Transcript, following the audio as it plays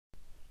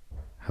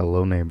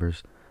Hello,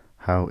 neighbors.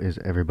 How is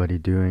everybody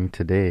doing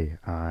today?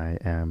 I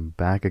am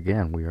back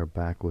again. We are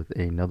back with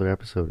another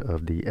episode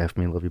of the F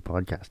Me Love You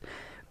podcast.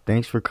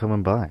 Thanks for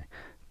coming by.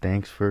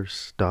 Thanks for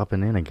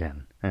stopping in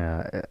again.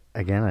 I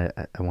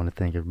want to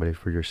thank everybody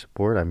for your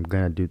support. I'm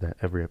gonna do that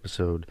every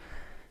episode,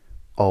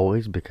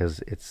 always,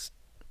 because it's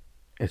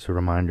a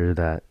reminder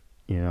that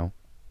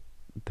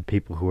the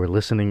people who are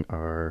listening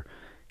are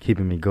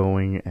keeping me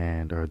going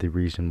and are the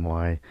reason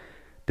why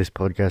this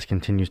podcast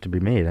continues to be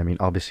made. I mean,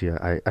 obviously,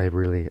 I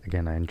really,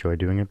 again, I enjoy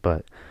doing it,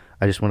 but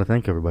I just want to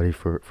thank everybody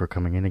for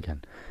coming in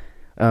again.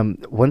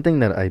 One thing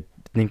that I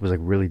think was like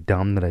really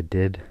dumb that I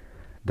did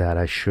that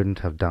I shouldn't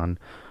have done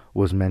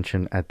was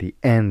mention at the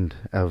end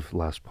of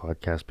last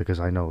podcast, because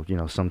I know,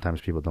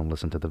 sometimes people don't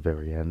listen to the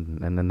very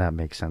end, and then that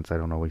makes sense. I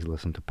don't always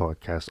listen to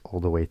podcasts all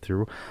the way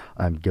through.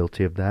 I'm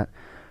guilty of that.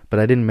 But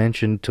I didn't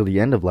mention till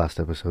the end of last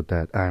episode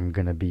that I'm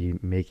going to be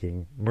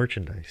making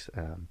merchandise.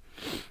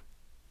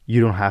 You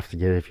don't have to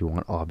get it if you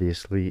want,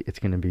 obviously. It's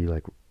going to be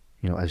like,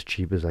 as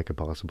cheap as I could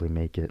possibly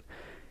make it.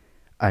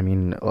 I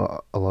mean,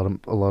 a lot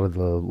of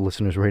the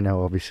listeners right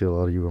now, obviously a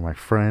lot of you are my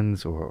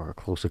friends or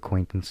close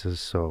acquaintances,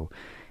 so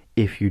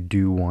if you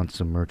do want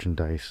some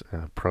merchandise,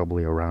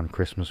 probably around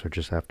Christmas or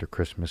just after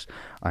Christmas,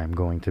 I'm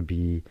going to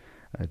be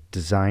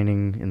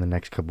designing in the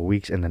next couple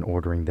weeks and then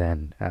ordering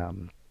then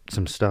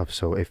some stuff.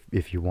 So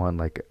if you want,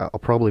 like, I'll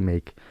probably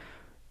make,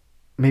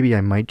 maybe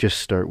I might just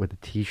start with a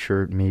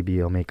t-shirt.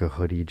 Maybe I'll make a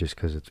hoodie just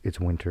because it's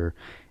winter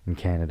in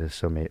Canada,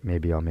 so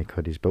maybe I'll make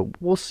hoodies.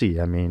 But we'll see.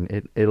 I mean,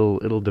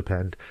 it'll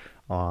depend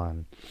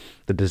on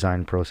the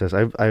design process.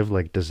 I've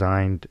like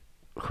designed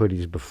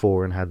hoodies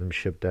before and had them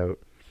shipped out,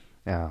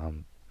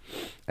 and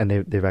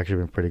they've actually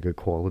been pretty good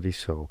quality.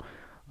 So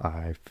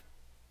I've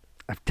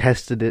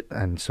tested it,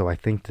 and so I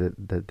think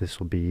that this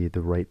will be the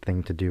right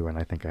thing to do, and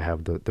I think I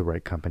have the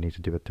right company to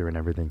do it through and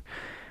everything.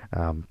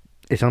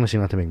 It's honestly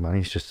not to make money.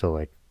 It's just to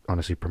like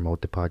honestly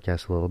promote the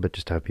podcast a little bit,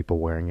 just to have people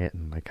wearing it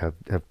and like have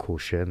cool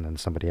shit. And then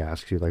somebody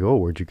asks you like, "Oh,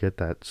 where'd you get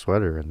that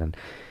sweater?" And then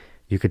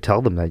you could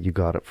tell them that you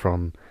got it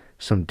from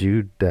some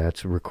dude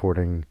that's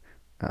recording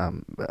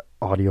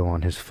audio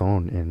on his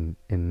phone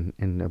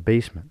in a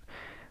basement.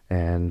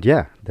 And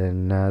yeah,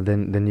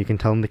 then you can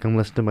tell them to come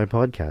listen to my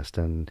podcast,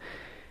 and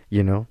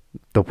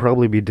they'll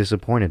probably be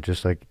disappointed,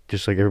 just like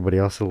everybody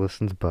else that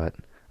listens. But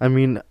I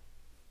mean,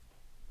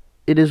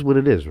 it is what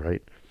it is,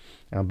 right?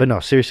 But no,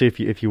 seriously,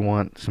 if you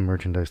want some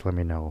merchandise, let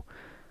me know.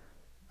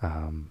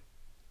 I'm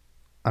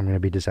gonna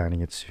be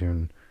designing it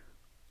soon.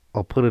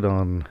 I'll put it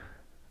on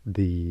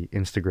the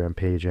Instagram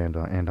page and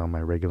on my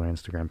regular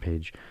Instagram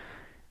page,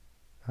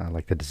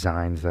 like the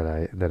designs that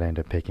I end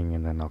up picking,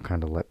 and then I'll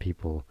kind of let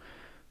people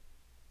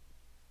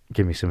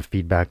give me some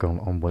feedback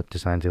on what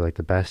designs they like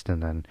the best,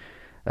 and then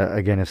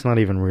again, it's not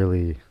even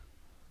really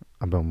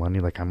about money.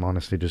 Like, I'm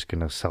honestly just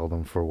gonna sell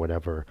them for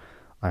whatever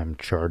I'm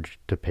charged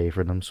to pay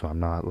for them, so I'm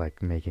not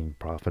like making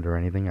profit or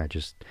anything. I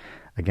just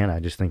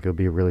think it'll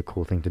be a really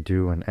cool thing to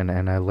do, and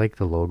I like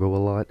the logo a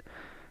lot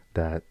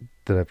that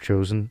I've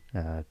chosen,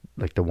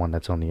 like the one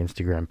that's on the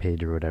Instagram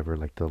page or whatever,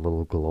 like the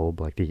little globe,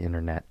 like the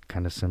internet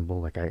kind of symbol.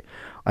 Like I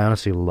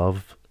honestly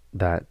love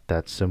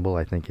that symbol.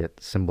 I think it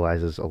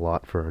symbolizes a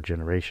lot for our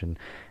generation,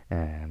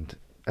 and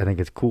I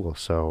think it's cool.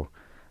 So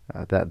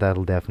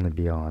that'll definitely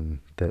be on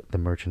the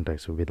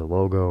merchandise. Will be the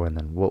logo, and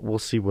then we'll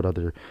see what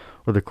other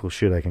cool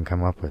shit I can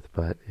come up with.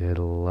 But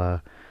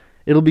it'll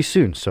be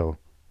soon, so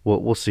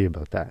we'll see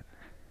about that.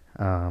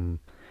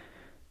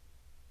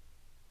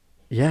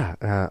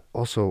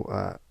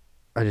 Also,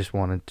 I just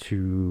wanted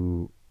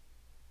to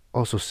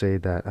also say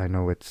that I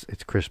know it's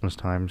Christmas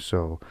time,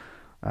 so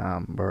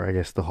or I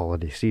guess the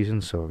holiday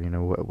season. So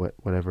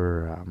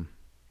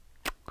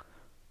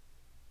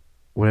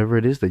whatever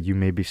it is that you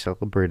may be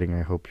celebrating,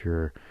 I hope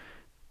you're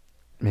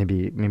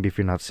maybe if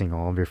you're not seeing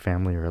all of your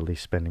family, or at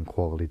least spending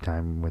quality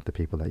time with the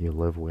people that you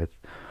live with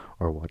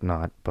or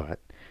whatnot.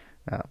 But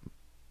a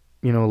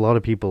lot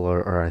of people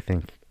are I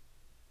think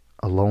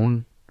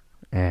alone,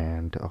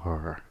 and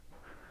are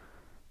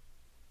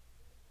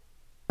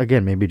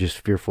again maybe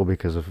just fearful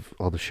because of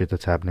all the shit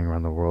that's happening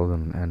around the world,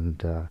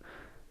 and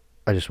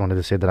I just wanted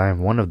to say that I am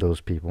one of those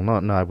people. No,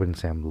 I wouldn't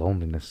say I'm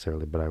lonely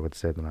necessarily, but I would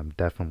say that I'm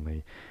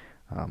definitely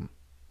a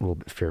little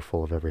bit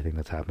fearful of everything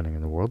that's happening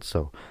in the world.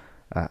 So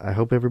I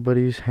hope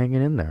everybody's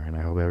hanging in there, and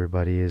I hope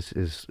everybody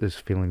is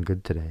feeling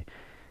good today.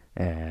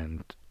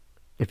 And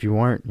if you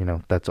aren't,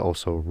 that's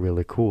also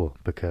really cool,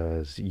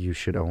 because you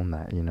should own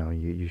that.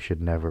 You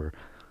should never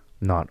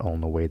not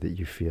own the way that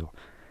you feel.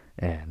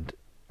 And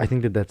I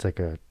think that's like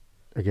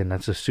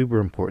that's a super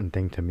important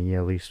thing to me,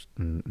 at least,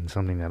 and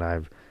something that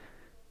I've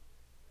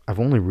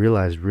only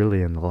realized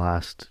really in the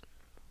last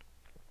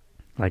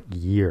like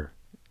year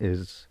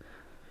is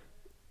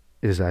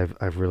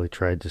I've really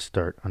tried to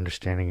start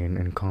understanding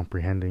and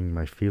comprehending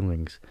my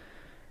feelings.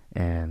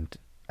 And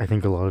I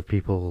think a lot of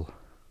people,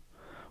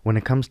 when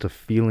it comes to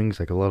feelings,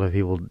 like a lot of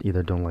people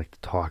either don't like to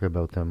talk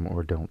about them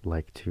or don't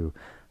like to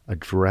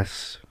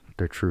address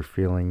their true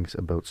feelings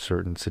about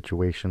certain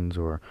situations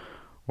or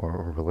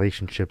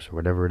relationships or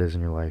whatever it is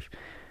in your life.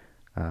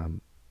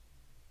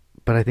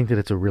 but I think that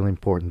it's a really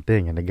important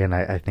thing. And again,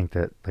 I think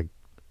that, like,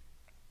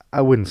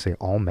 I wouldn't say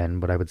all men,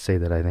 but I would say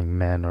that I think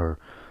men are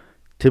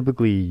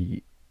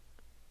typically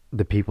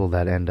the people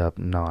that end up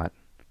not,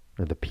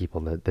 or the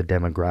people, the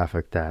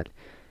demographic that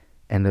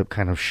end up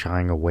kind of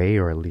shying away,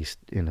 or at least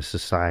in a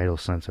societal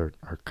sense are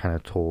kind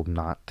of told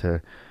not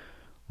to,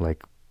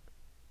 like,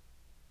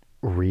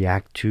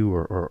 react to,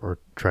 or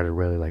try to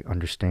really, like,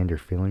 understand your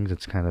feelings.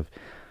 It's kind of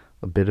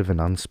a bit of an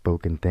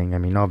unspoken thing. I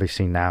mean,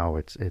 obviously now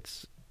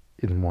it's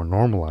more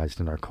normalized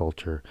in our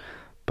culture,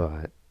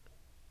 but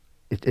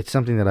it's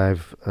something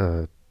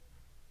that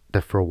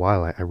that for a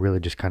while I really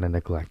just kind of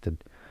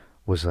neglected.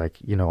 Was like,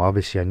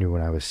 obviously I knew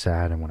when I was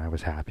sad and when I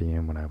was happy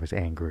and when I was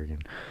angry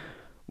and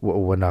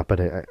whatnot,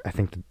 but I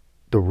think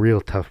the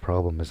real tough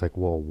problem is like,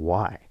 well,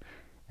 why?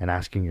 And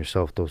asking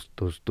yourself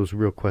those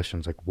real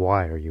questions, like,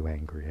 why are you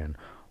angry, and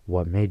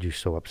what made you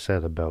so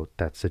upset about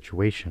that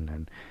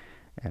situation,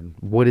 and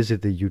what is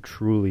it that you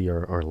truly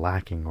are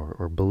lacking,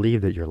 or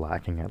believe that you're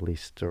lacking, at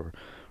least, or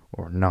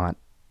not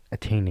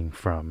attaining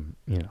from,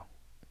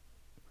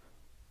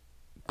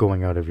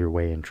 going out of your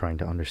way and trying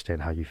to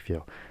understand how you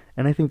feel.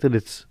 And I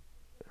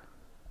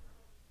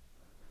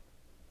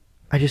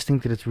just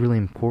think that it's really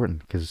important,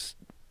 because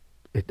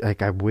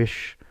I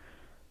wish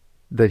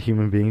that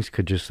human beings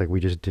could just, like, we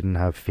just didn't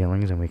have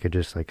feelings, and we could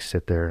just, like,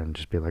 sit there and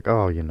just be like,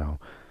 oh,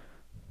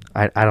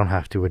 I don't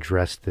have to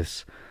address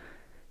this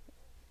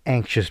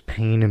anxious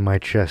pain in my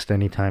chest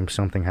anytime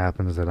something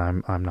happens that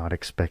I'm not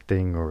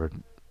expecting, or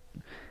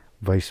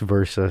vice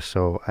versa.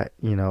 So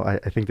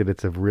I think that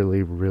it's a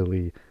really,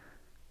 really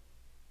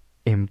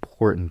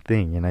important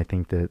thing. And I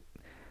think that,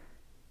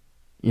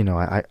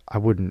 I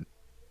wouldn't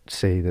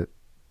say that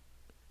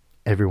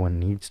everyone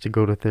needs to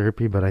go to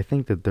therapy, but I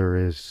think that there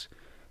is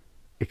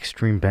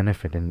extreme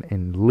benefit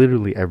in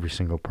literally every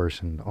single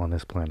person on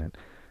this planet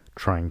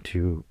trying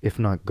to, if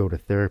not go to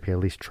therapy, at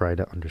least try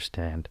to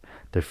understand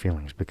their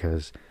feelings.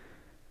 Because,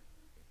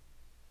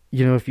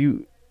 if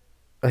you,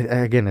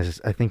 again,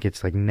 I think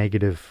it's like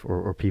negative,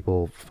 or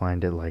people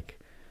find it like,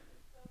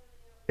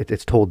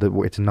 it's told that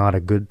it's not a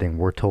good thing.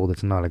 We're told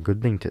it's not a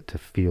good thing to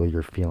feel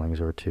your feelings,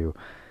 or to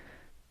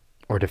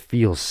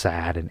feel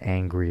sad and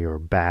angry, or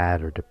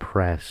bad, or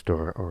depressed,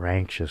 or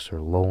anxious,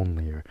 or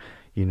lonely, or,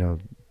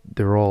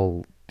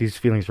 these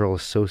feelings are all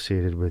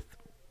associated with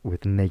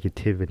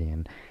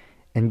negativity,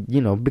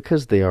 and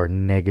because they are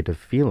negative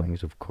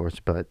feelings, of course.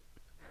 But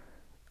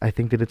I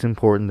think that it's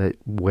important that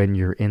when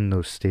you're in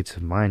those states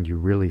of mind, you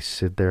really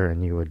sit there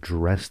and you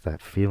address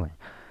that feeling.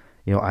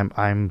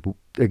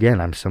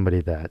 I'm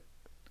somebody that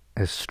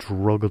has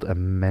struggled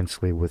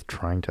immensely with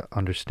trying to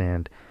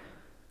understand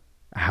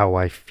how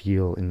I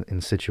feel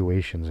in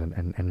situations,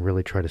 and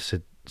really try to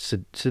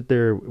sit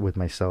there with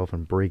myself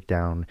and break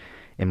down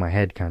in my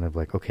head, kind of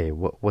like, okay,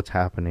 what's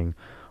happening,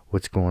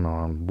 what's going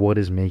on, what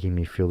is making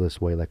me feel this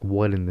way, like,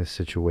 what in this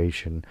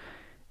situation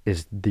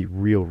is the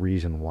real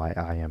reason why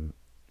I am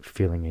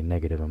feeling a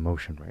negative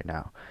emotion right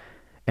now.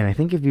 And I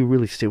think if you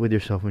really sit with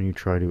yourself and you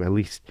try to at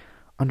least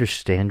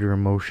understand your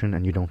emotion,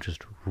 and you don't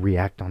just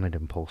react on it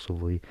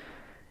impulsively,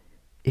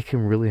 it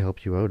can really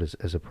help you out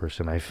as a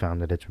person. I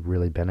found that it's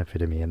really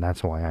benefited me, and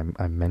that's why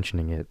I'm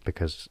mentioning it,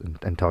 because,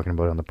 and talking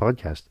about it on the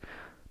podcast,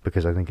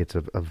 because I think it's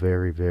a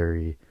very,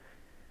 very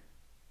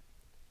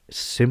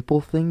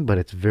simple thing, but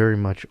it's very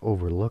much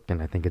overlooked, and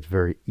I think it's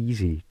very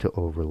easy to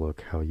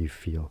overlook how you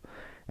feel,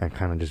 and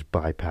kind of just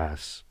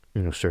bypass,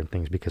 certain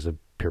things because of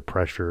peer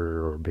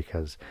pressure, or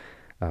because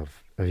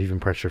of even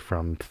pressure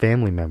from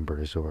family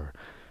members, or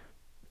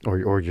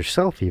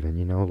yourself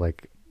even,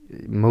 like,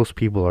 most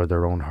people are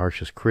their own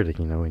harshest critic,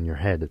 in your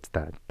head. It's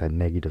that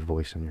negative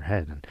voice in your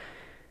head,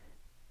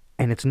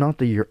 and it's not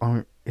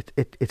that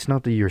it's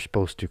not that you're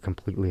supposed to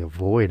completely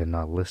avoid and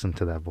not listen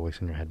to that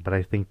voice in your head, but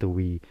I think that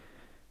we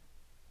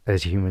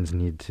as humans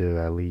need to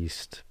at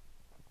least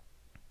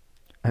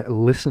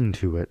listen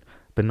to it,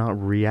 but not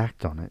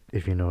react on it,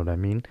 if you know what I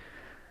mean.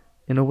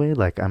 In a way,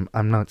 like,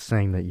 I'm not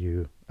saying that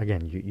you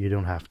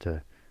don't have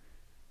to,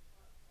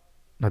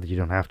 not that you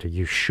don't have to,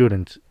 you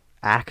shouldn't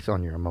act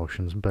on your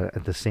emotions, but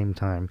at the same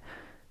time,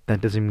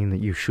 that doesn't mean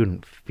that you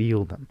shouldn't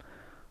feel them.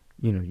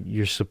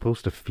 You're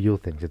supposed to feel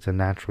things. It's a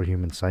natural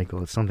human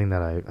cycle. It's something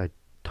that I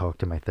talk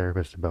to my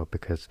therapist about,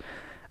 because,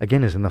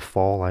 again, as in the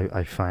fall,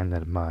 I find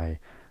that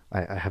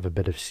I have a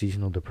bit of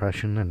seasonal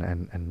depression,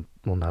 and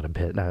well, not a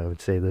bit, I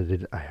would say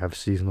that I have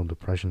seasonal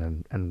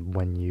depression, and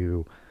when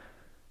you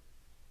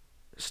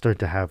start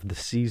to have the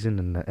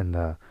season and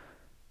the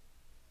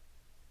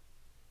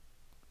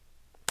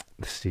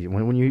see,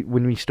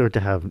 when we start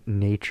to have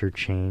nature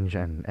change,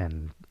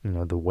 and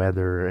the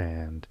weather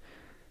and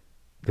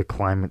the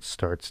climate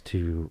starts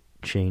to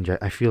change,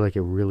 I feel like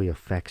it really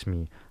affects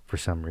me for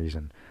some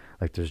reason.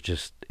 Like, it's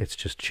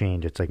just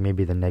change. It's like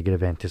maybe the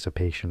negative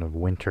anticipation of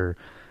winter,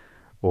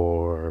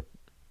 or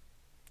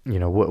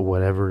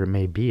whatever it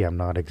may be. I'm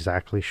not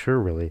exactly sure,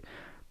 really,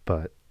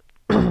 but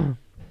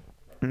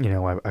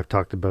I've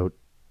talked about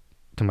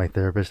to my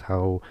therapist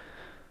how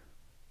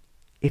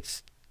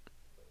it's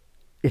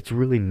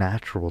really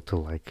natural to,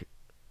 like,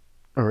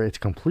 or it's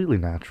completely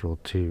natural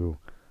to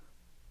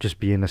just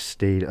be in a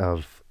state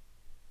of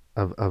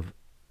of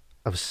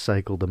of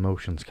cycled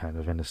emotions, kind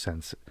of, in a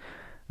sense.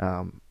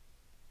 Um,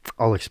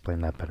 I'll explain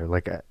that better.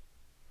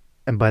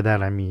 And by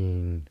that I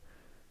mean,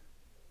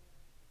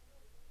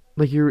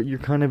 like, you're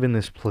kind of in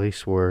this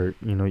place where,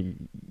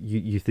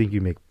 you think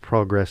you make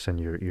progress, and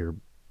you're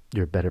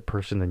a better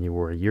person than you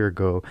were a year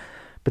ago,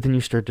 but then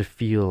you start to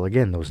feel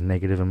again those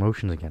negative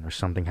emotions again, or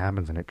something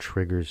happens and it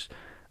triggers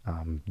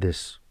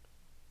this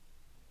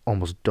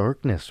almost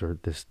darkness, or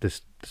this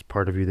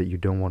part of you that you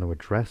don't want to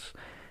address,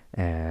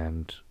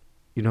 and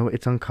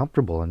it's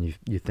uncomfortable, and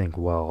you think,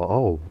 well,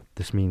 oh,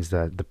 this means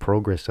that the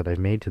progress that I've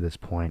made to this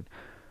point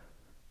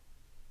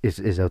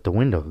is out the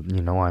window.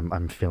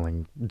 I'm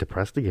feeling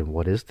depressed again.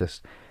 What is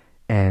this?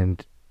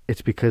 And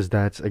it's because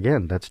that's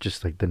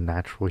just like the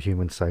natural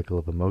human cycle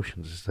of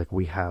emotions. It's like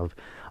we have,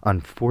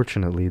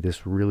 unfortunately,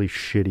 this really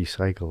shitty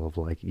cycle of,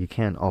 like, you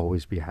can't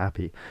always be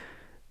happy.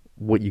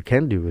 What you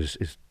can do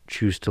is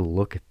choose to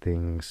look at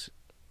things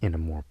in a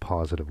more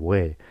positive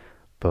way.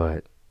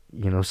 But,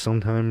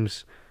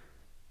 sometimes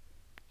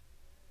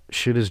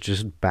shit is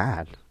just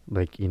bad.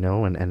 Like,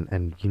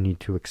 and you need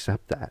to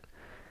accept that.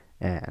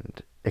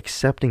 And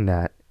accepting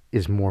that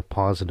is more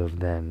positive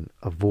than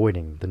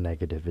avoiding the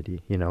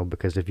negativity,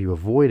 because if you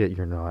avoid it,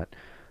 you're not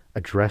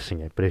addressing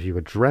it. But if you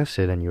address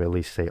it and you at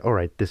least say, all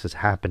right, this is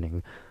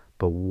happening,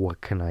 but what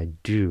can I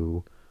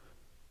do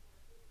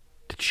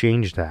to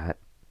change that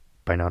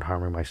by not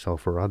harming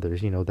myself or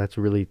others, that's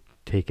really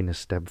taking a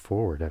step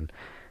forward.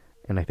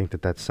 And I think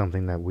that that's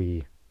something that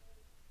we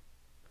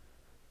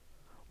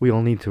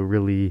all need to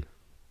really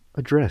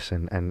address,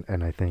 and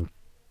I think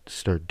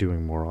start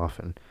doing more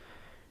often.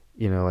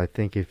 I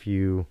think if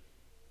you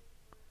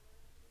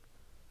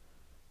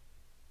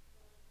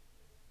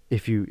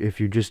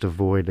just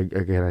avoid,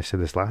 again, I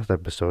said this last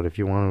episode, if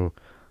you want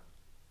to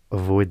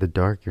avoid the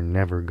dark, you're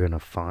never going to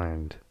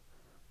find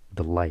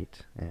the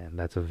light. And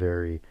that's a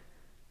very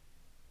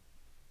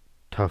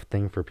tough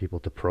thing for people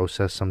to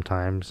process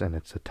sometimes, and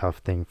it's a tough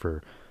thing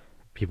for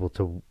people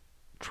to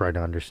try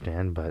to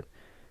understand, but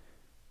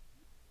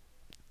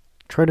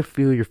try to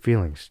feel your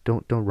feelings.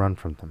 Don't run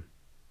from them.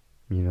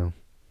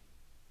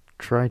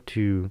 Try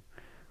to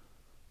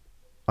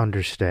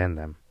understand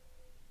them,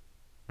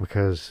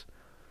 because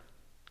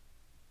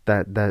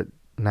that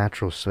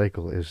natural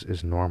cycle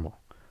is normal,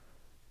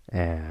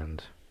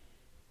 and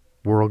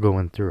we're all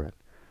going through it.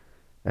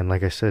 And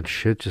like I said,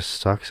 shit just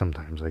sucks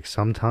sometimes. Like,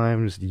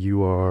 sometimes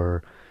you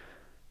are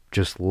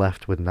just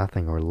left with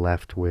nothing, or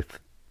left with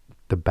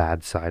the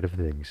bad side of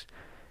things.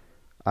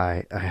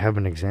 I have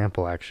an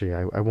example, actually.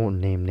 I won't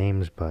name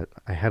names, but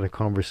I had a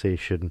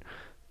conversation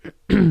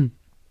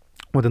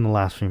within the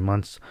last few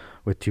months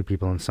with two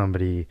people, and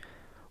somebody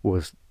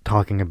was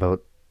talking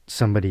about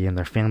somebody in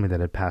their family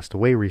that had passed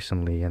away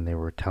recently, and they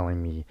were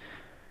telling me,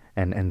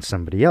 and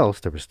somebody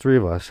else, there was three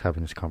of us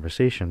having this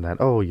conversation, that,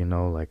 oh,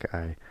 like,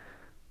 I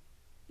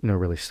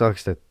really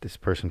sucks that this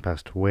person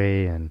passed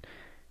away, and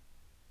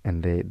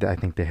I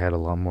think they had a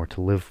lot more to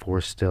live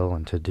for still,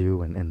 and to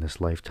do in this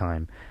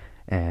lifetime.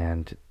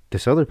 And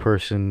this other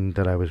person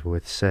that I was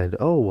with said,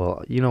 oh,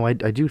 well, I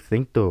do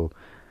think, though,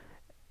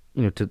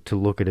 to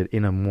look at it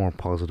in a more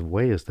positive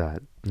way, is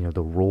that,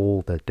 the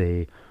role that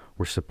they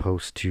were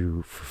supposed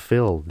to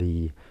fulfill,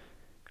 the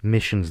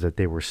missions that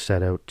they were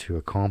set out to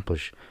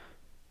accomplish,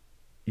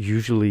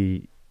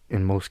 usually,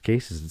 in most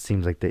cases, it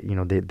seems like that,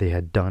 they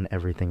had done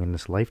everything in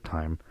this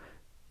lifetime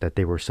that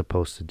they were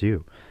supposed to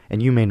do.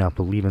 And you may not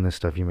believe in this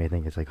stuff. You may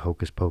think it's like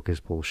hocus pocus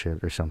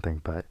bullshit or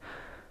something, but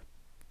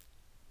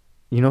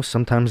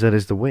sometimes that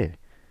is the way.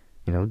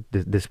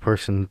 This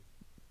person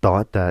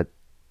thought that,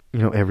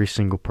 every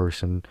single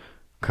person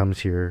comes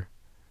here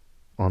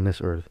on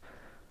this earth,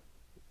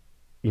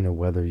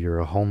 whether you're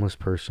a homeless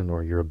person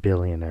or you're a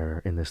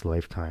billionaire in this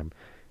lifetime,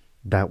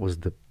 that was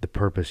the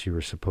purpose you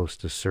were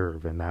supposed to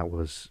serve, and that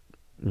was,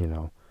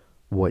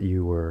 what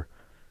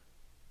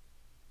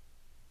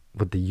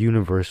the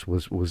universe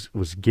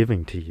was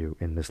giving to you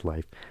in this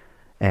life.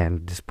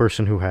 And this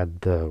person who had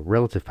the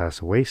relative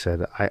pass away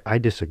said, I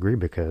disagree,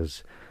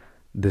 because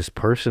this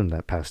person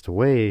that passed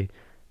away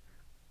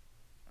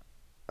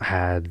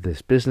had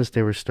this business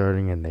they were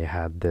starting, and they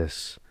had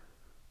this,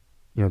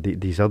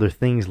 these other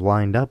things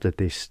lined up that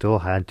they still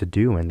had to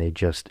do, and it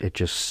just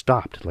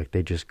stopped. Like,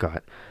 they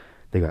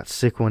got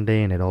sick one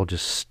day, and it all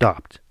just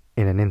stopped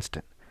in an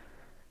instant.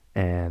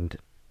 And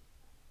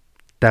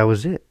that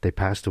was it. They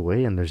passed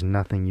away, and there's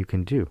nothing you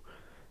can do.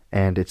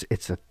 And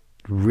it's a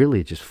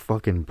really just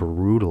fucking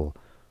brutal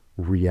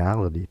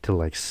reality to,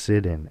 like,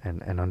 sit in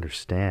and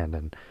understand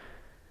and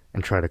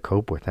try to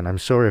cope with. And I'm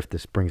sorry if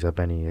this brings up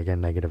any, again,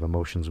 negative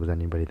emotions with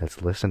anybody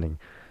that's listening,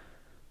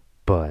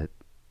 but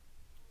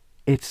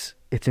it's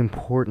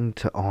important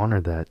to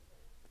honor that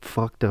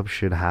fucked up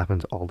shit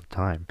happens all the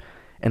time.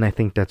 And I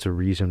think that's a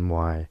reason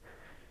why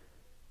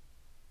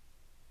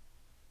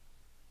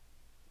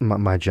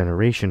my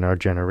generation, our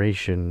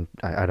generation,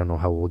 I don't know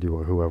how old you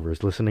are, whoever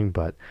is listening,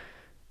 but,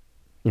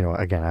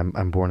 again,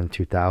 I'm born in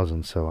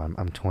 2000, so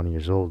I'm 20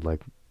 years old.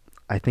 Like,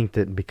 I think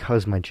that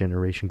because my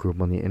generation grew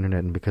up on the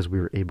internet, and because we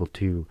were able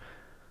to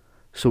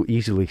so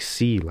easily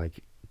see,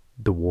 like,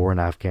 the war in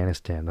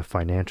Afghanistan, the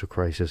financial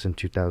crisis in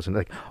 2000,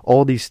 like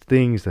all these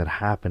things that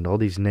happened, all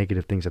these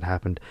negative things that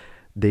happened,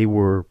 they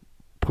were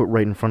put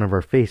right in front of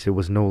our face. It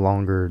was no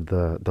longer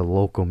the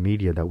local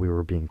media that we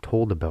were being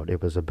told about.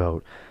 It was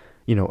about,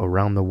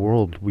 around the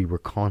world we were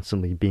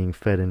constantly being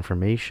fed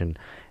information,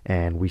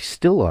 and we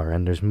still are,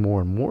 and there's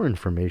more and more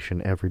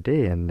information every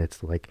day, and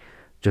it's like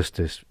just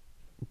this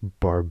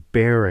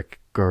barbaric,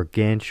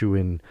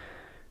 gargantuan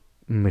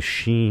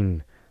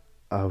machine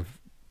of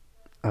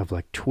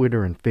like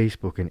Twitter and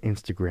Facebook and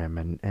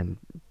Instagram and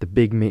the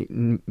big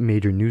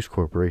major news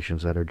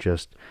corporations that are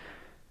just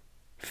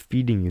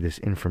feeding you this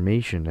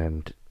information.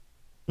 And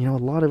a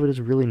lot of it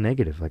is really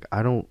negative. Like,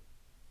 I don't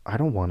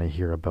want to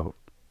hear about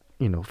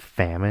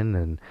famine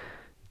and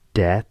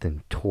death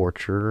and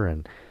torture,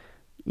 and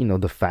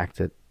the fact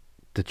that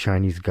the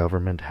Chinese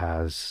government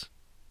has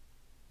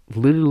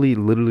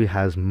literally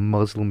has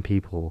Muslim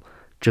people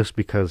just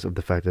because of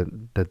the fact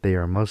that they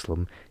are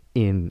Muslim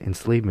in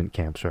enslavement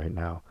camps right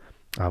now.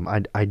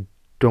 I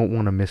don't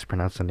want to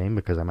mispronounce the name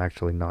because I'm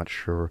actually not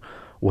sure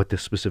what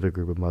this specific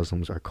group of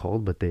Muslims are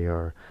called, but they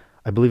are,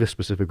 I believe, a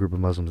specific group of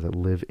Muslims that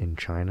live in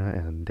China,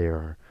 and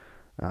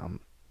um,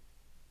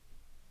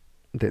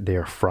 they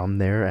are from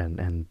there,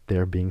 and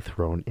they're being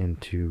thrown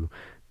into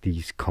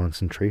these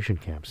concentration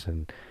camps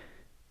in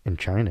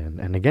China.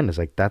 And again, it's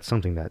like that's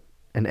something that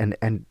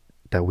and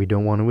that we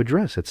don't want to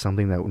address. It's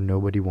something that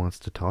nobody wants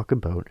to talk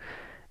about.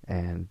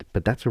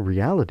 But that's a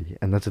reality,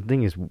 and that's the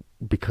thing is,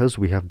 because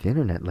we have the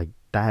internet, like,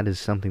 that is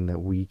something that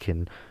we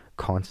can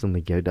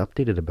constantly get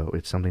updated about.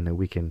 It's something that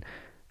we can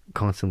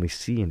constantly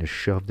see and is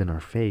shoved in our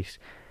face,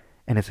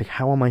 and it's like,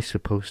 how am I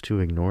supposed to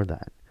ignore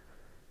that?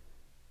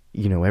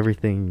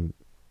 Everything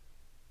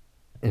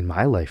in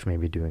my life may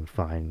be doing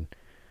fine,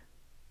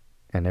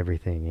 and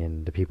everything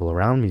in the people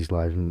around me's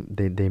lives,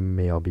 they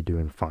may all be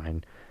doing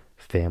fine,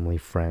 family,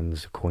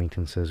 friends,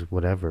 acquaintances,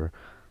 whatever.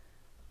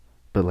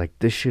 But like,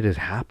 this shit is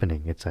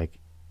happening. It's like,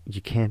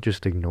 you can't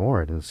just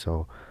ignore it. And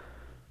so,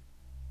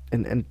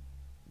 and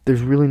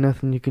there's really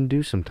nothing you can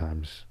do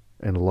sometimes.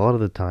 And a lot of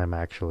the time,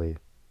 actually,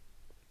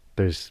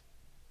 there's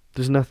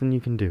nothing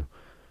you can do.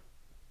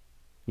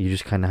 You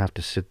just kind of have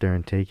to sit there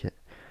and take it.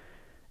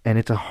 And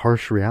it's a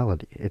harsh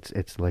reality.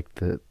 It's like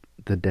the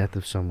death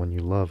of someone you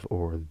love,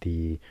 or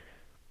the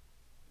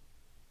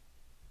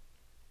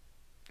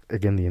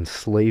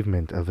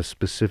enslavement of a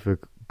specific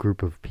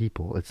group of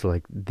people. It's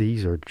like,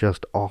 these are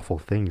just awful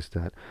things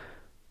that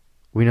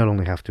we not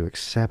only have to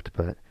accept,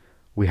 but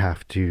we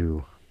have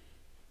to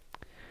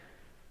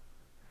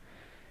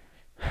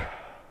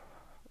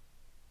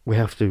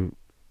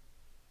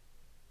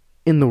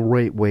in the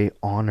right way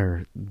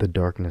honor the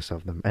darkness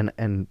of them.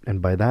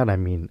 And by that I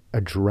mean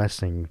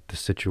addressing the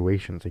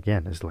situations.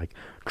 Again, is like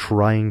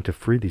trying to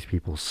free these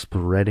people,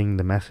 spreading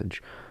the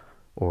message,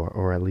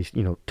 or at least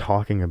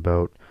talking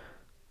about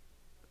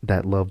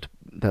that loved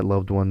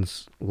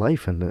one's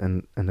life, and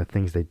the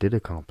things they did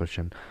accomplish.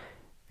 And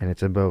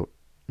it's about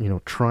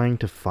trying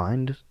to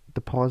find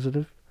the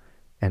positive,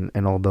 and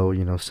although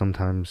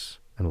sometimes,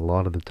 and a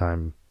lot of the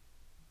time,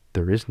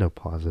 there is no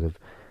positive,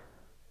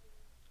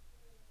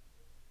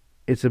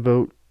 it's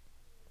about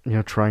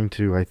trying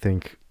to, I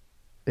think,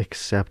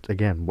 accept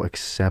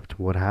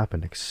what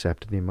happened,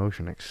 accept the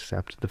emotion,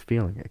 accept the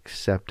feeling,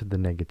 accept the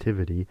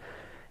negativity,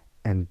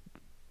 and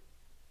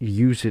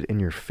use it in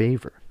your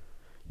favor.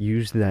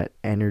 Use that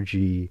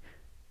energy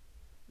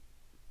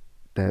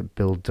that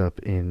builds up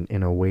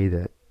in a way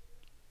that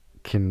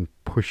can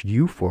push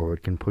you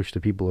forward, can push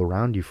the people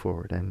around you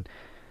forward, and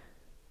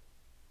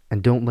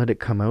don't let it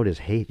come out as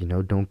hate.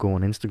 Don't go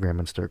on Instagram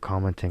and start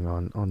commenting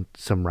on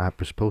some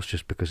rapper's post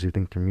just because you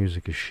think their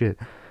music is shit.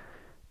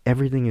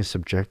 Everything is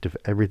subjective.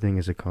 Everything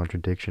is a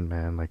contradiction,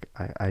 man. Like,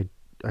 I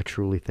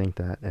truly think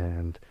that.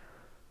 And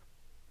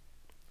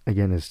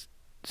again, is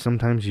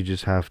sometimes you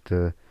just have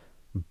to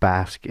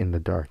bask in the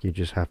dark. You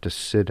just have to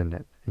sit in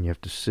it, and you have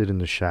to sit in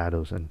the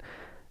shadows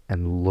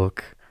and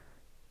look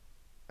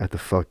at the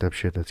fucked up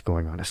shit that's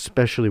going on,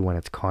 especially when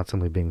it's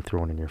constantly being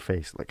thrown in your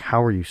face. Like,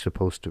 how are you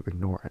supposed to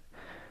ignore it?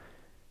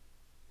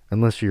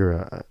 Unless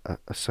you're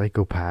a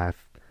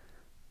psychopath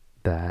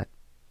that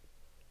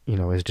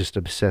is just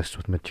obsessed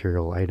with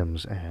material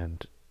items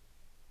and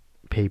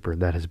paper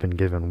that has been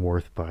given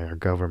worth by our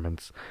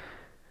governments.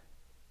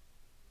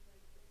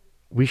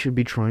 We should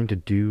be trying to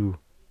do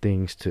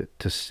things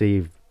to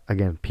save,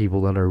 again,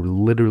 people that are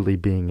literally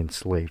being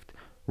enslaved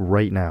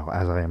right now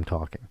as I am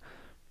talking.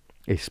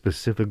 A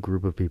specific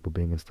group of people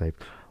being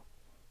enslaved.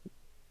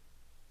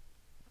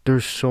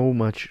 There's so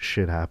much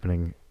shit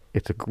happening.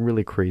 It's a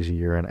really crazy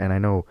year, and I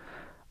know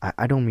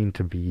I don't mean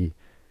to be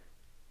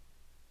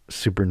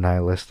super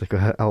nihilistic,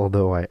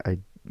 although I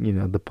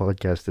the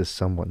podcast is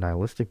somewhat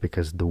nihilistic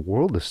because the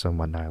world is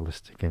somewhat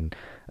nihilistic. And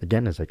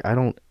again, it's like, I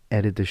don't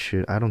edit this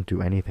shit, I don't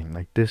do anything.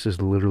 Like, this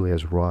is literally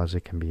as raw as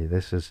it can be.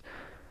 This is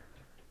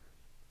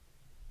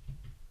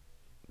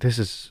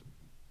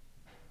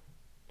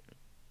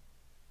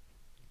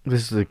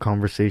a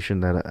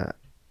conversation that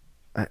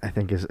I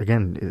think is,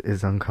 again,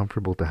 is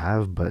uncomfortable to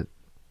have, but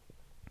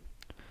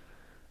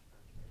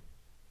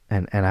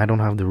and I don't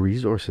have the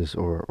resources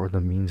or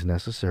the means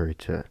necessary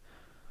to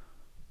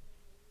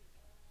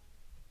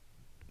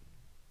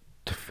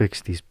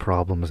fix these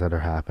problems that are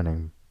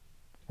happening,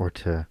 or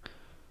to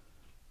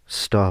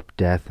stop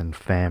death and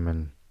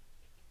famine.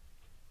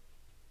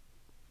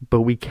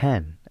 But we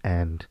can,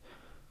 and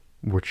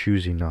we're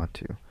choosing not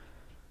to.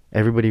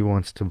 Everybody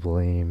wants to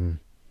blame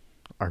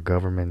our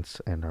governments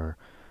and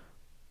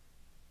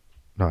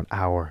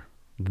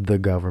the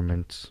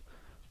governments,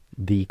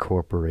 the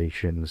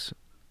corporations,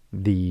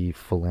 the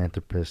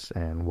philanthropists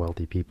and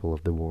wealthy people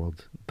of the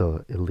world,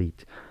 the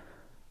elite.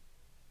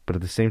 But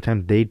at the same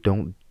time, they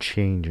don't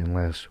change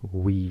unless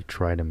we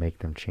try to make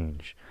them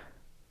change.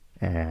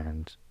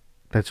 And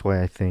that's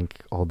why I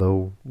think,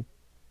 although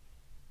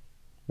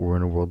we're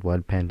in a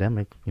worldwide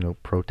pandemic,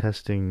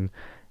 protesting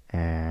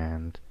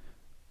and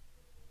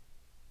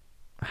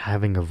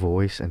having a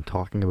voice and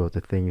talking about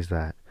the things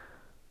that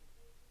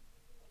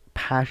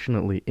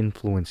passionately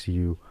influence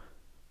you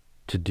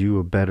to do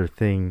a better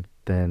thing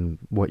than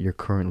what you're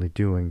currently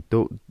doing,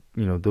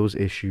 those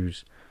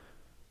issues,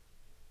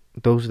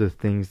 those are the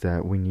things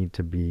that we need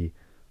to be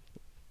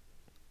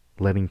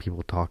letting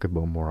people talk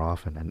about more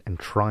often, and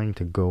trying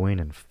to go in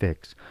and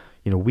fix.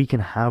 We can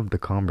have the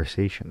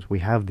conversations. We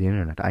have the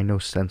internet. I know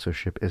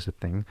censorship is a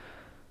thing,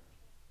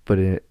 but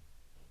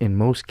in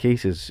most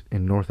cases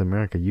in North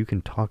America, you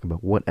can talk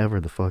about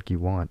whatever the fuck you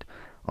want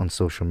on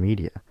social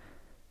media.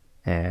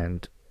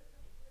 And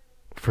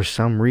for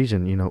some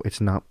reason,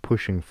 it's not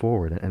pushing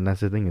forward. And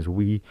that's the thing, is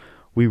we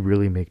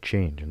really make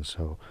change. And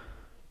so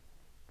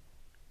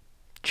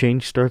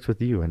change starts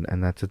with you.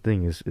 And that's the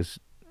thing,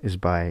 is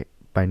by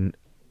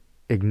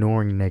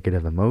ignoring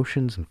negative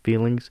emotions and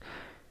feelings.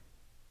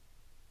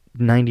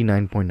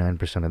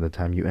 99.9% of the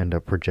time you end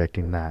up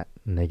projecting that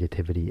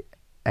negativity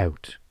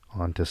out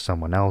onto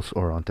someone else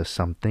or onto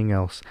something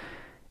else,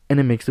 and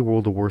it makes the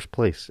world a worse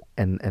place.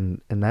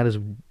 And that is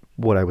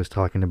what I was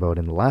talking about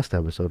in the last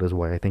episode, is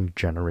why I think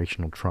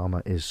generational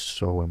trauma is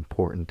so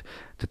important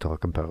to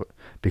talk about.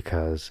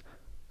 Because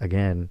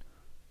again,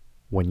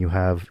 when you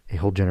have a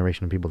whole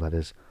generation of people that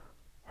is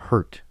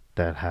hurt,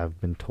 that have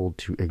been told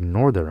to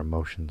ignore their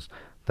emotions,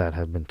 that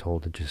have been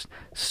told to just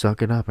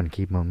suck it up and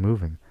keep on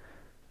moving,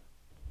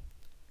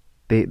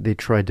 they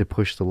tried to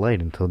push the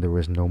light until there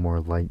was no more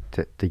light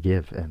to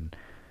give. And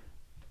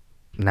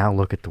now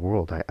look at the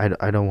world.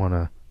 I don't want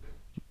to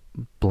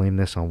blame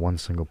this on one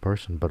single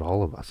person, but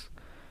all of us.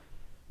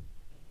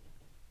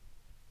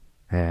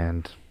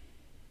 And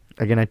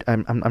again,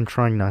 I'm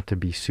trying not to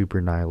be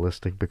super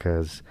nihilistic,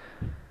 because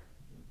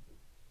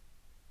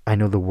I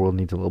know the world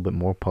needs a little bit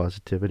more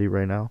positivity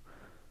right now,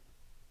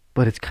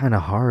 but it's kind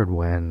of hard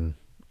when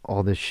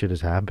all this shit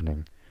is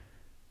happening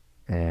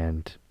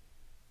and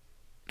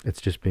it's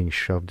just being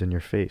shoved in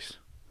your face.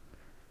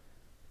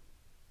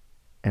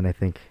 And I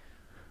think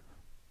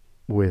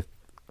with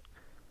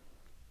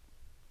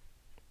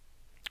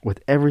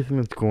everything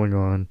that's going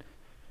on,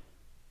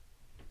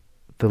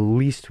 the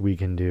least we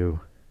can do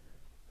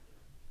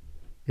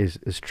is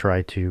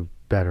try to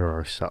better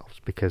ourselves.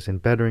 Because in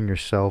bettering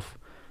yourself,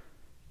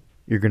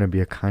 you're going to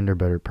be a kinder,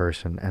 better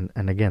person.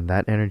 And again,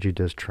 that energy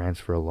does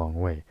transfer a long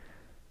way.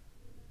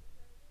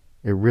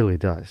 It really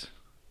does.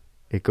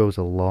 It goes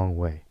a long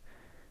way.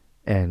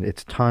 And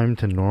it's time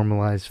to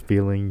normalize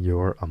feeling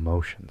your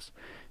emotions.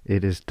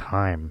 It is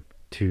time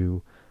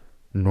to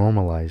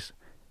normalize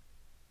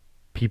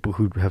people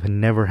who have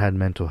never had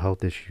mental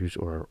health issues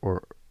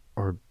or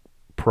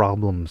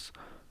problems,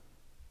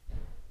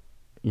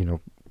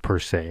 per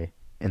se,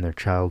 in their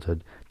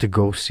childhood, to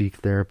go seek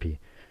therapy.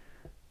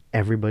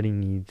 Everybody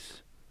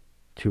needs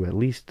to at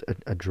least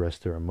address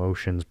their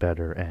emotions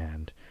better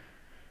and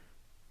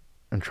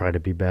try to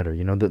be better.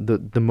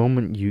 The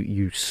moment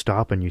you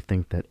stop and you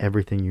think that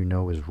everything you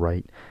know is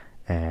right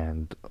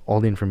and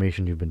all the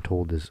information you've been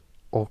told is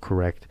all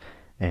correct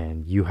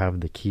and you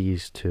have the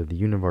keys to the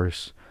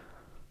universe,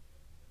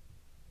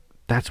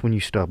 that's when you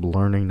stop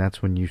learning,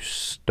 that's when you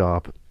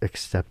stop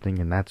accepting,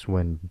 and that's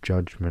when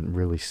judgment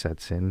really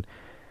sets in.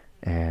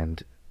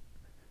 And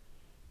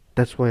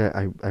that's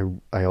why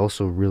I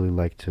also really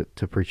like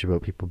to preach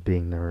about people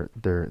being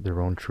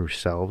their own true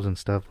selves and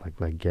stuff,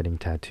 like getting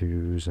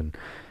tattoos and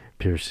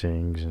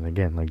piercings, and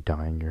again, like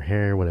dyeing your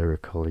hair whatever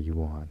color you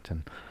want,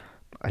 and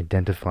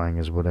identifying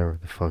as whatever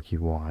the fuck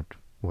you want,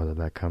 whether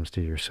that comes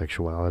to your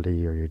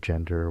sexuality or your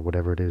gender or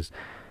whatever it is.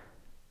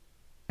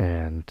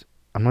 And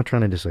I'm not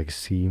trying to just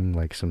seem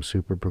like some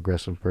super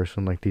progressive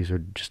person. These are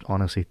just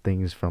honestly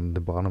things from the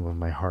bottom of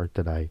my heart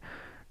that I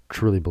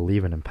truly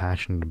believe in and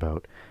passionate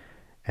about,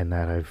 and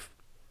that I've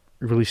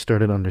really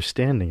started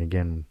understanding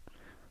again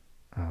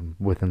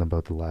within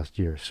about the last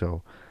year.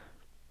 So,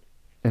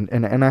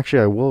 and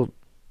actually, I will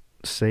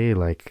say,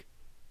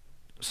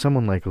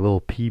 someone like Lil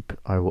Peep,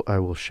 I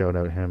will shout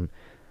out him.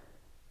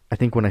 I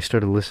think when I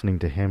started listening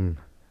to him,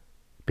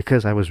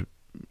 because I was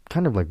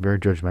kind of very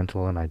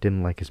judgmental and I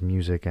didn't like his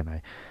music,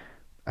 and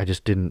I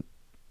just didn't,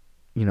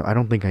 I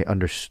don't think I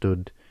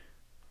understood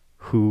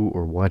who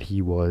or what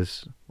he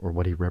was or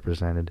what he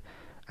represented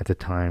at the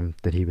time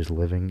that he was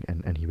living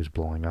and he was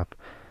blowing up.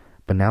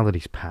 But now that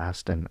he's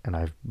passed, and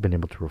I've been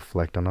able to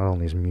reflect on not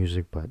only his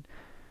music, but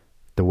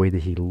the way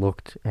that he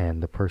looked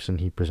and the person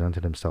he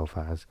presented himself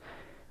as,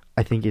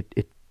 I think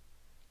it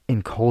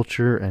in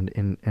culture and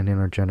in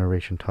our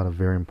generation taught a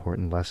very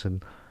important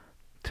lesson.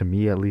 To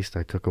me, at least,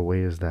 I took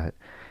away is that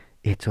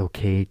it's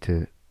okay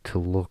to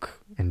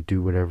look and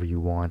do whatever you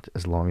want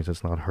as long as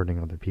it's not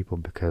hurting other people,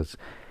 because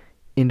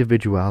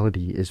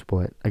individuality is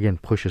what, again,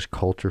 pushes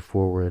culture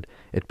forward.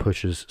 It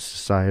pushes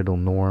societal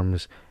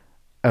norms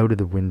out of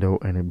the window,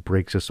 and it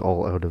breaks us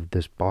all out of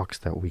this box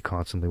that we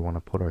constantly want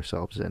to put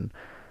ourselves in.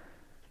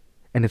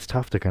 And it's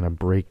tough to kind of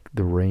break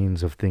the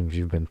reins of things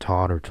you've been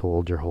taught or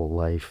told your whole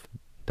life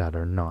that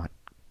are not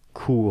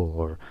cool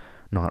or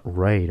not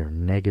right or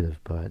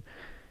negative. But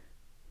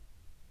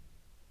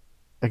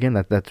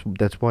again,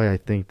 that's why I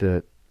think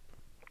that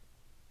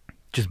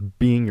just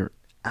being your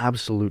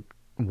absolute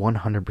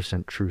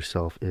 100% true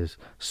self is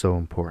so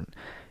important.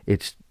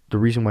 It's the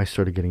reason why I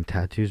started getting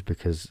tattoos,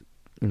 because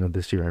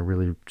this year I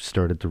really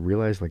started to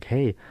realize, like,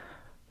 hey,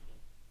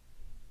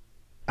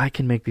 I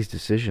can make these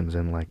decisions,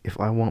 and like, if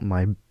I want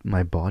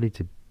my body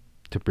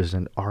to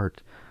present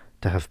art,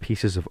 to have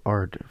pieces of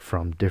art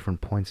from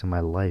different points in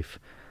my life,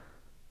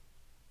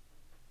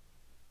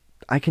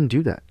 I can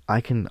do that.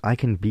 I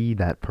can be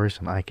that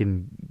person. I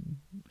can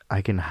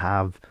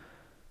have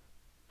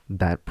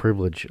that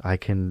privilege. I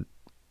can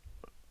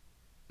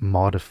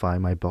modify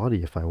my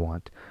body if I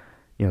want.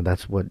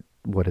 That's what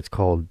it's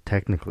called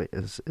technically,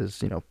 is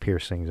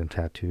piercings and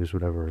tattoos,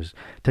 whatever, is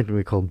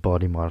technically called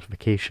body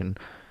modification.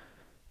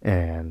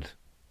 And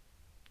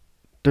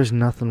there's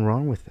nothing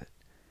wrong with it.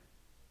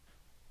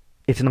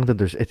 It's not that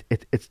there's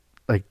it's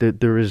like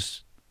there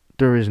is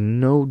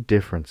no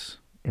difference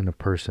in a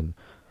person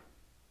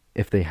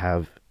if they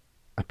have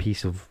a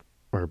piece of,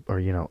 or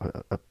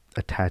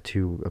a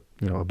tattoo,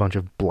 a bunch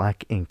of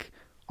black ink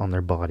on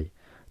their body.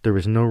 There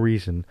is no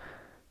reason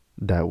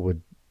that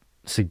would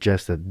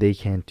suggest that they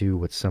can't do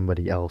what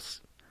somebody else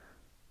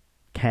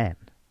can.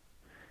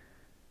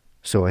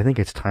 So I think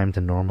it's time to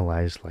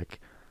normalize,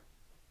 like,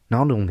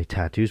 not only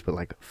tattoos, but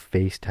like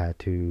face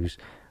tattoos.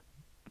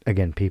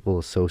 Again, people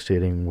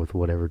associating with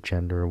whatever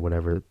gender or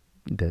whatever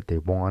that they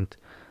want.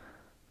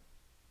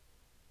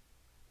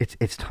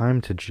 It's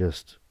time to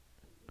just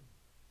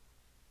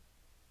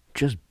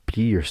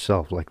be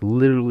yourself, like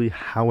literally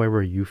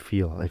however you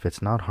feel. If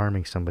it's not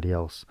harming somebody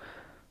else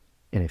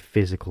in a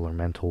physical or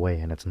mental way,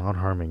 and it's not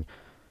harming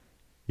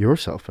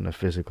yourself in a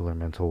physical or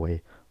mental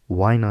way,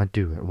 why not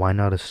do it? Why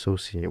not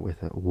associate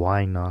with it?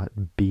 Why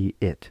not be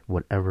it,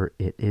 whatever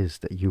it is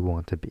that you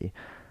want to be?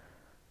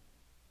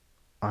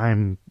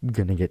 I'm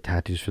gonna get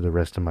tattoos for the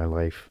rest of my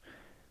life.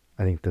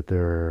 I think that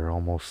they're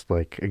almost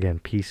like, again,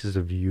 pieces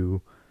of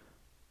you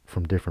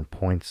from different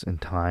points in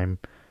time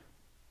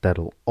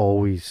that'll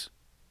always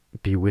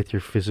be with your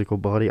physical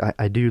body.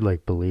 I do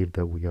like believe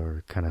that we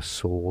are kind of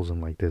souls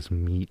in like this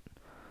meat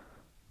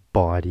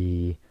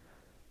body,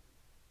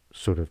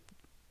 sort of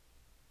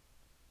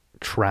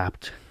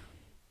trapped,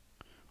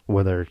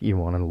 whether you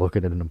want to look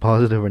at it in a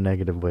positive or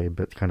negative way,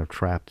 but kind of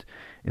trapped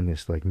in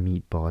this like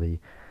meat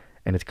body.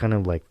 And it's kind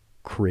of like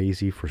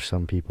crazy for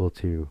some people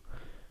to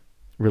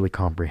really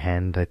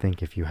comprehend, I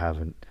think, if you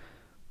haven't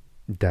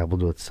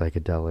dabbled with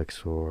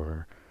psychedelics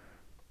or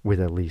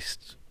with at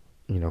least,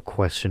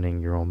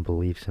 questioning your own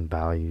beliefs and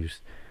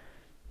values.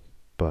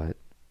 But,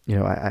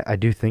 I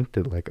do think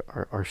that like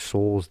our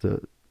souls, the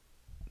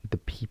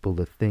people,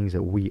 the things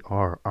that we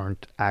are,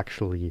 aren't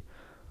actually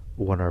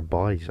what our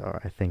bodies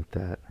are. I think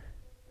that,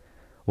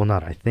 well,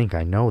 not I think,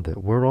 I know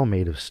that we're all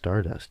made of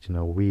stardust.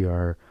 We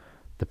are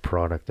the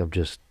product of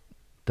just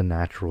the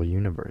natural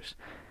universe.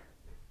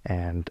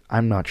 And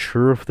I'm not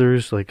sure if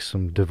there's like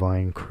some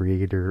divine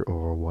creator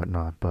or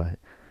whatnot, but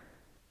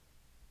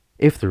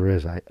if there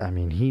is, I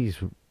mean,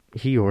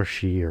 he or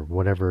she or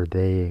whatever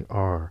they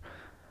are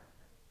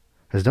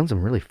has done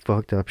some really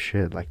fucked up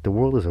shit. Like, the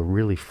world is a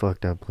really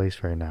fucked up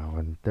place right now,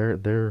 and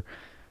they're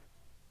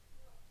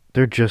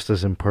just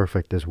as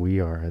imperfect as we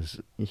are as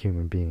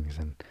human beings.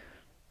 And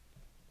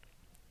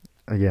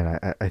again,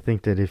 I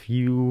think that if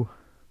you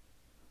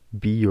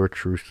be your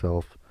true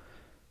self,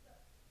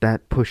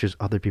 that pushes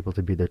other people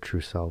to be their true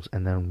selves,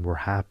 and then we're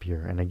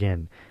happier. And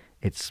again,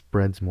 it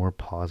spreads more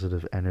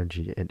positive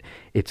energy.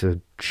 It's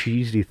a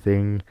cheesy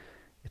thing.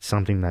 It's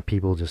something that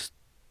people just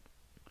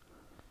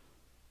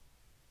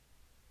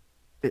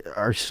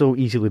are so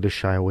easily to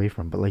shy away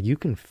from. But like, you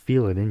can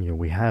feel it in you.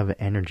 We have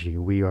energy.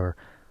 We are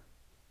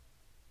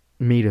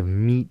made of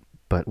meat,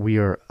 but we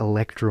are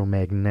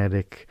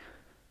electromagnetic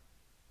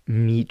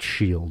meat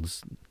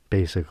shields,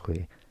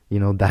 basically.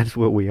 That's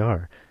what we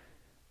are.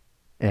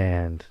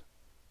 And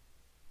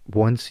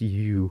once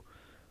you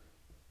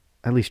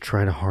at least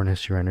try to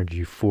harness your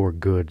energy for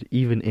good,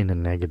 even in a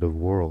negative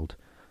world,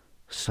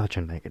 such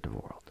a negative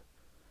world,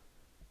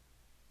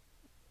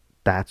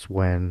 that's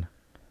when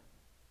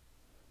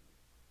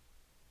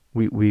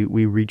we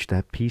reach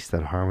that peace,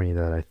 that harmony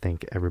that I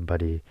think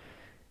everybody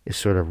is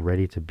sort of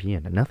ready to be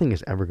in. And nothing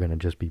is ever going to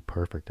just be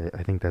perfect.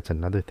 I think that's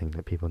another thing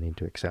that people need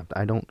to accept.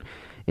 I don't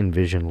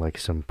envision like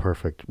some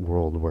perfect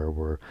world where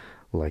we're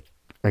like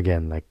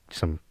again, like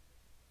some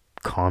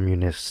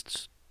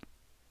communists,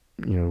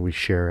 we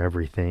share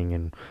everything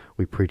and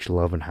we preach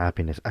love and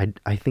happiness.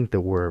 I think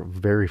that we're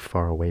very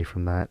far away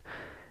from that,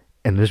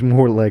 and there's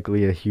more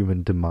likely a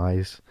human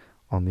demise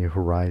on the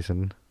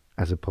horizon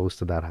as opposed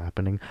to that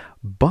happening.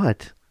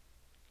 But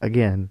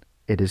again,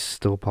 it is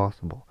still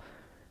possible.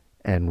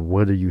 And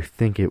whether you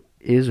think it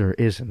is or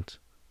isn't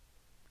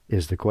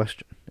is the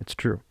question. It's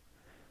true.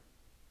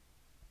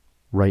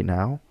 Right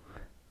now,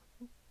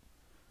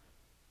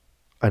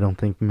 I don't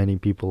think many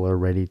people are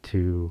ready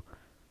to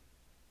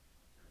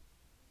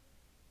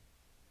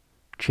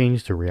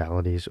change the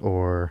realities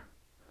or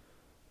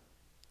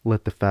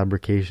let the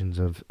fabrications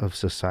of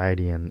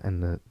society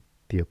and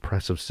the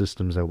oppressive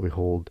systems that we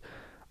hold.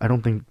 I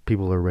don't think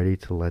people are ready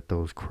to let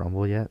those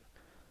crumble yet.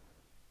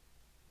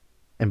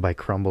 And by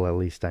crumble, at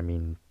least, I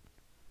mean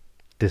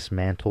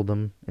dismantle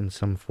them in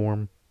some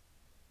form,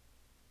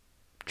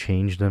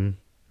 change them,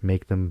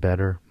 make them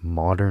better,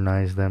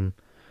 modernize them.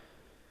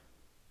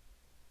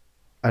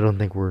 I don't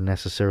think we're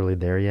necessarily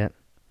there yet,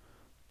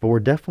 but we're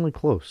definitely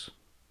close.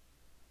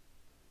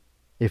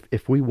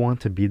 If we want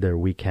to be there,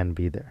 we can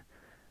be there.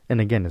 And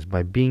again, it's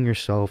by being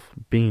yourself,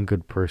 being a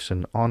good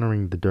person,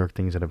 honoring the dark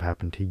things that have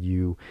happened to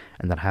you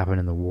and that happen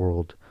in the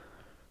world,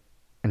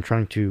 and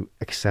trying to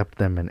accept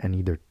them and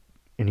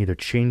either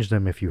change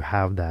them if you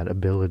have that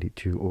ability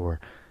to, or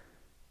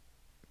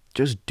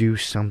just do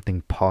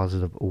something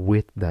positive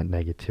with that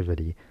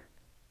negativity.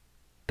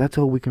 That's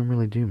all we can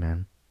really do,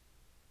 man.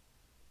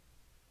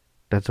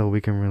 That's all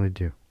we can really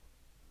do.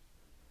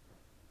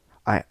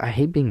 I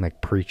hate being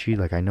like preachy.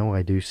 Like, I know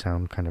I do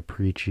sound kind of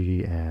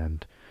preachy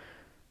and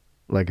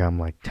like I'm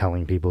like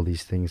telling people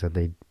these things that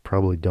they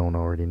probably don't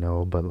already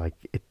know, but like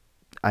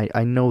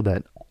I know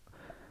that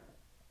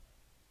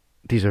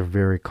these are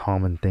very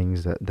common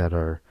things that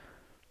are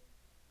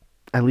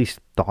at least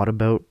thought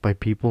about by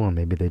people, and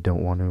maybe they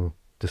don't want to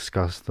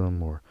discuss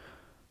them, or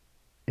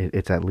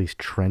it's at least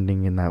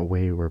trending in that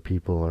way where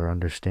people are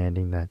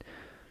understanding that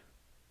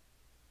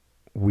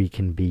we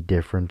can be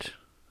different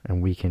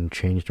and we can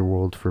change the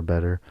world for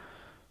better.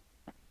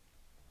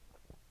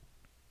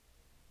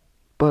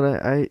 But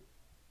I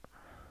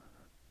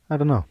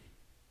don't know.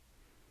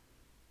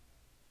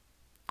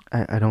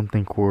 I don't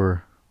think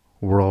we're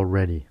all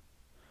ready.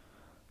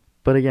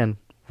 But again,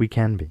 we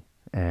can be.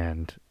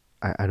 And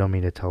I don't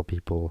mean to tell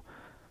people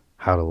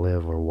how to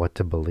live or what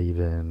to believe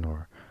in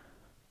or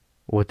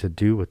what to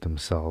do with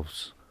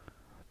themselves.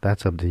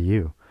 That's up to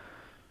you.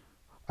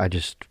 I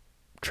just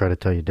try to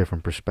tell you a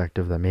different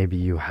perspective that maybe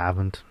you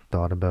haven't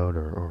thought about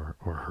or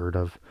heard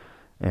of.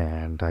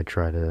 And I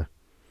try to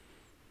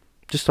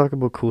just talk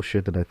about cool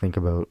shit that I think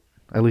about.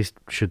 At least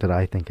shit that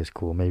I think is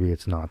cool. Maybe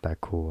it's not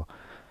that cool.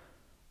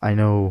 I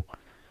know,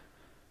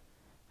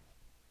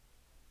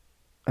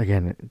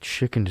 again,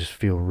 shit can just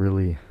feel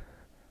really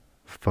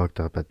fucked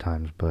up at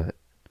times, but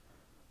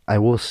I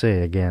will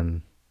say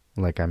again,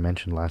 like I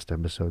mentioned last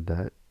episode,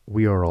 that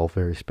we are all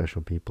very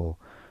special people.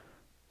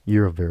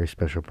 You're a very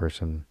special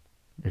person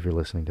if you're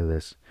listening to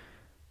this.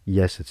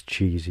 Yes, it's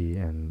cheesy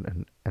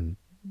and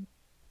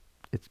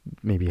it's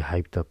maybe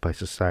hyped up by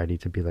society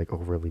to be like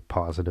overly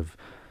positive.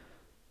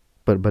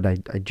 But I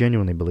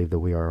genuinely believe that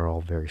we are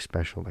all very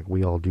special. Like,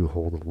 we all do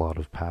hold a lot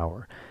of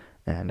power.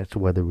 And it's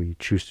whether we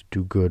choose to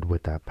do good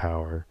with that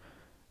power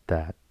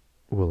that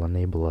will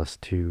enable us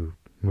to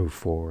move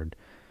forward.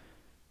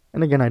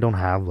 And again, I don't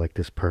have like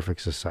this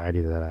perfect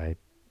society that I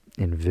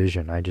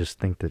envision. I just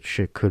think that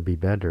shit could be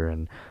better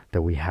and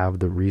that we have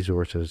the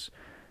resources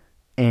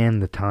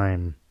and the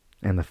time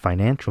and the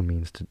financial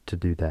means to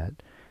do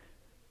that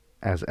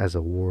as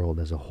a world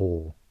as a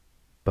whole.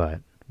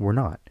 But we're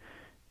not.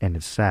 And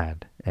it's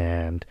sad.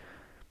 And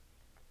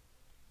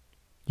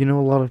a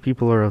lot of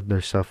people are out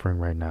there suffering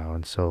right now,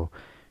 and so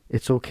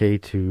it's okay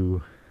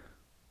to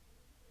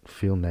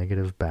feel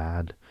negative,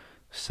 bad,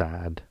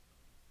 sad,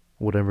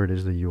 whatever it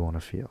is that you want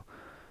to feel.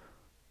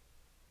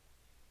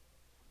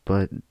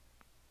 But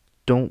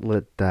don't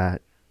let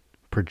that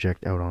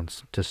project out on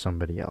to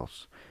somebody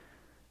else.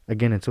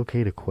 Again, it's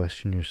okay to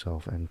question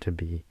yourself and to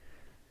be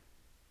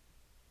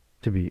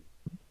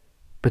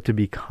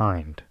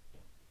kind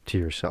to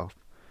yourself.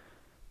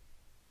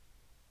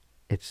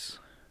 It's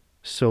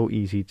so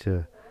easy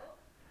to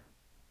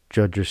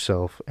judge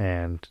yourself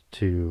and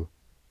to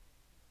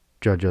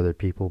judge other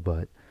people,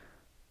 but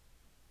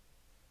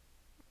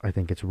I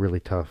think it's really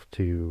tough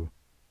to...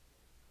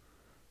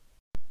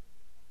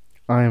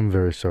 I am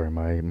very sorry,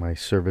 my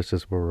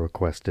services were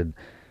requested,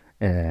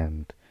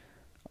 and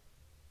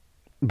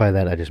by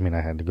that I just mean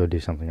I had to go do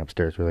something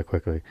upstairs really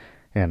quickly,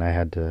 and I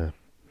had to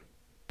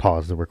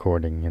pause the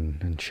recording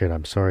and shit.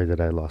 I'm sorry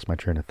that I lost my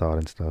train of thought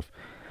and stuff.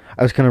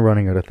 I was kind of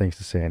running out of things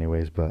to say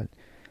anyways, but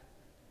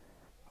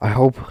I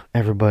hope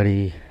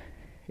everybody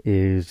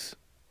is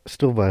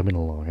still vibing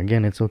along.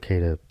 Again, it's okay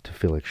to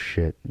feel like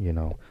shit,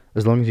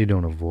 as long as you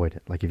don't avoid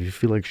it. Like, if you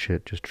feel like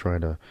shit, just try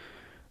to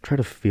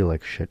feel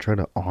like shit. Try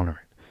to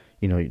honor it.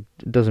 It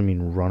doesn't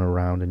mean run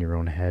around in your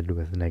own head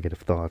with negative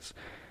thoughts.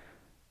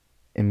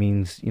 It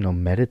means,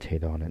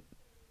 meditate on it.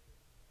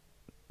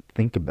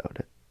 Think about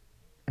it.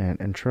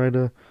 and try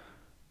to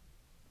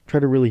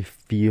really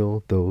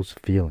feel those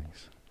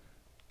feelings.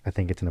 I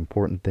think it's an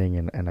important thing,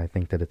 and I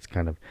think that it's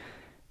kind of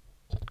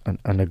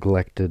a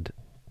neglected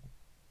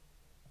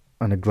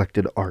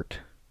art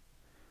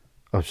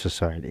of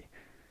society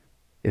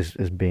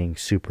is being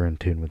super in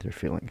tune with your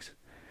feelings.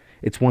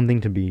 It's one thing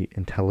to be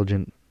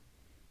intelligent,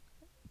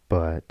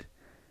 but,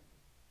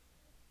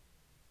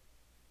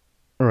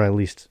 or at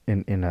least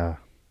in a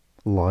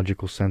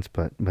logical sense,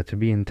 but to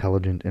be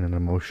intelligent in an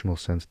emotional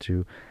sense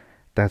too,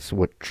 that's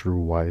what true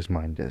wise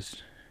mind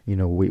is. You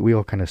know, we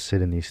all kind of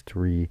sit in these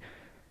three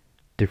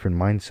different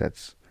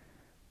mindsets.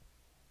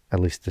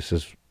 At least this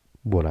is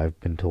what I've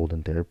been told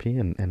in therapy,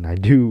 and I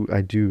do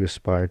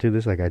aspire to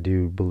this, like I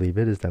do believe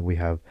it, is that we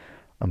have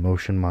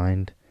emotion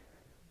mind,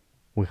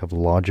 we have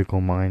logical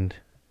mind,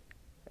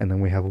 and then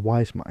we have a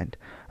wise mind.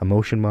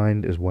 Emotion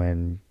mind is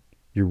when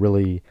you're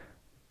really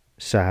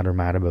sad or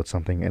mad about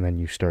something, and then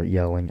you start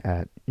yelling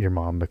at your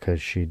mom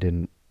because she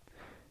didn't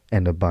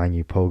end up buying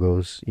you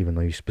pogos, even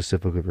though you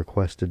specifically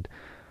requested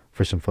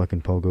for some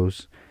fucking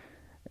pogos.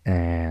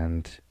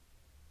 And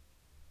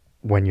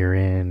when you're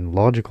in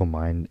logical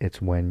mind,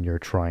 it's when you're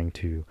trying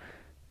to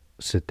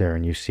sit there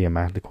and you see a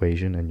math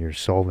equation and you're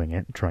solving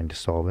it, trying to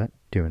solve it,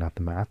 doing out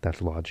the math.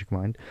 That's logic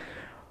mind.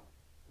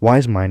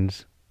 Wise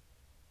minds,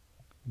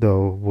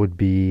 though, would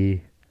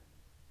be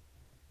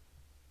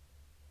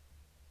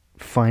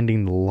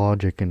finding the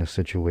logic in a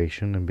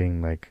situation and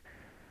being like,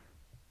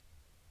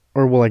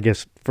 or well, I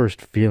guess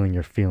first feeling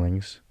your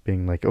feelings,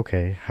 being like,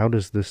 okay, how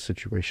does this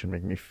situation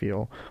make me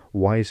feel?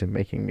 Why is it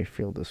making me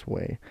feel this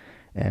way?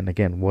 And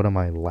again, what am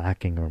I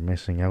lacking or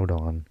missing out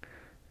on?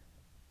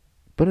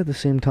 But at the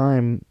same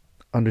time,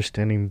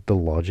 understanding the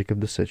logic of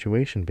the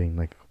situation, being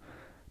like,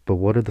 but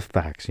what are the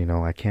facts? You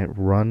know, I can't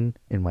run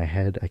in my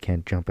head, I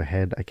can't jump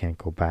ahead, I can't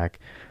go back.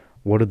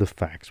 What are the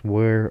facts?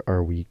 Where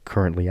are we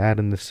currently at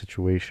in this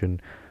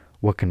situation?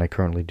 What can I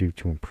currently do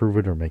to improve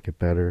it or make it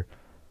better?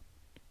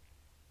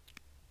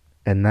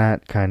 And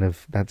that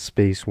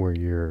space where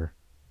you're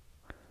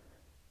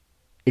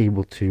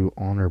able to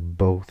honor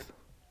both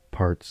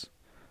parts,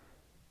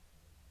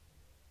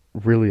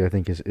 really, I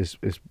think is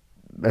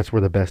that's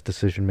where the best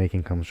decision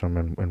making comes from,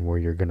 and where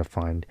you're gonna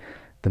find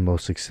the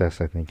most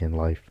success, I think, in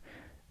life.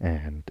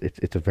 And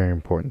it's a very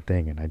important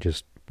thing, and I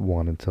just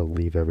wanted to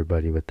leave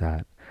everybody with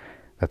that.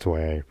 That's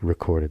why I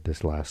recorded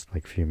this last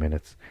few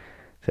minutes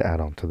to add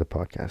on to the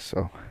podcast.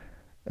 So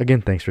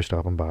again, thanks for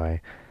stopping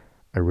by.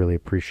 I really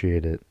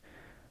appreciate it.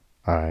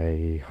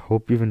 I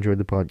hope you've enjoyed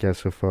the podcast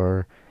so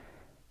far.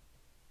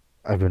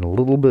 I've been a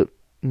little bit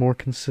more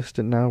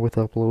consistent now with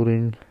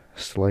uploading,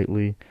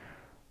 slightly,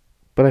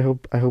 but I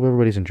hope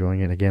everybody's enjoying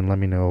it. Again, let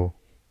me know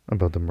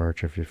about the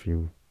merch if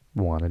you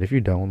want it. If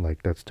you don't,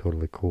 that's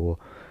totally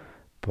cool.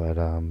 But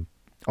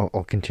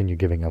I'll continue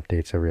giving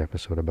updates every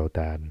episode about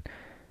that and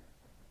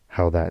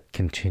how that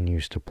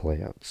continues to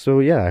play out. So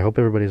yeah, I hope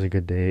everybody has a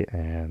good day,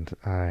 and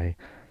I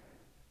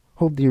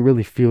hope that you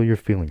really feel your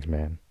feelings,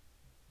 man.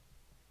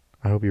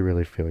 I hope you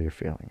really feel your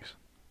feelings.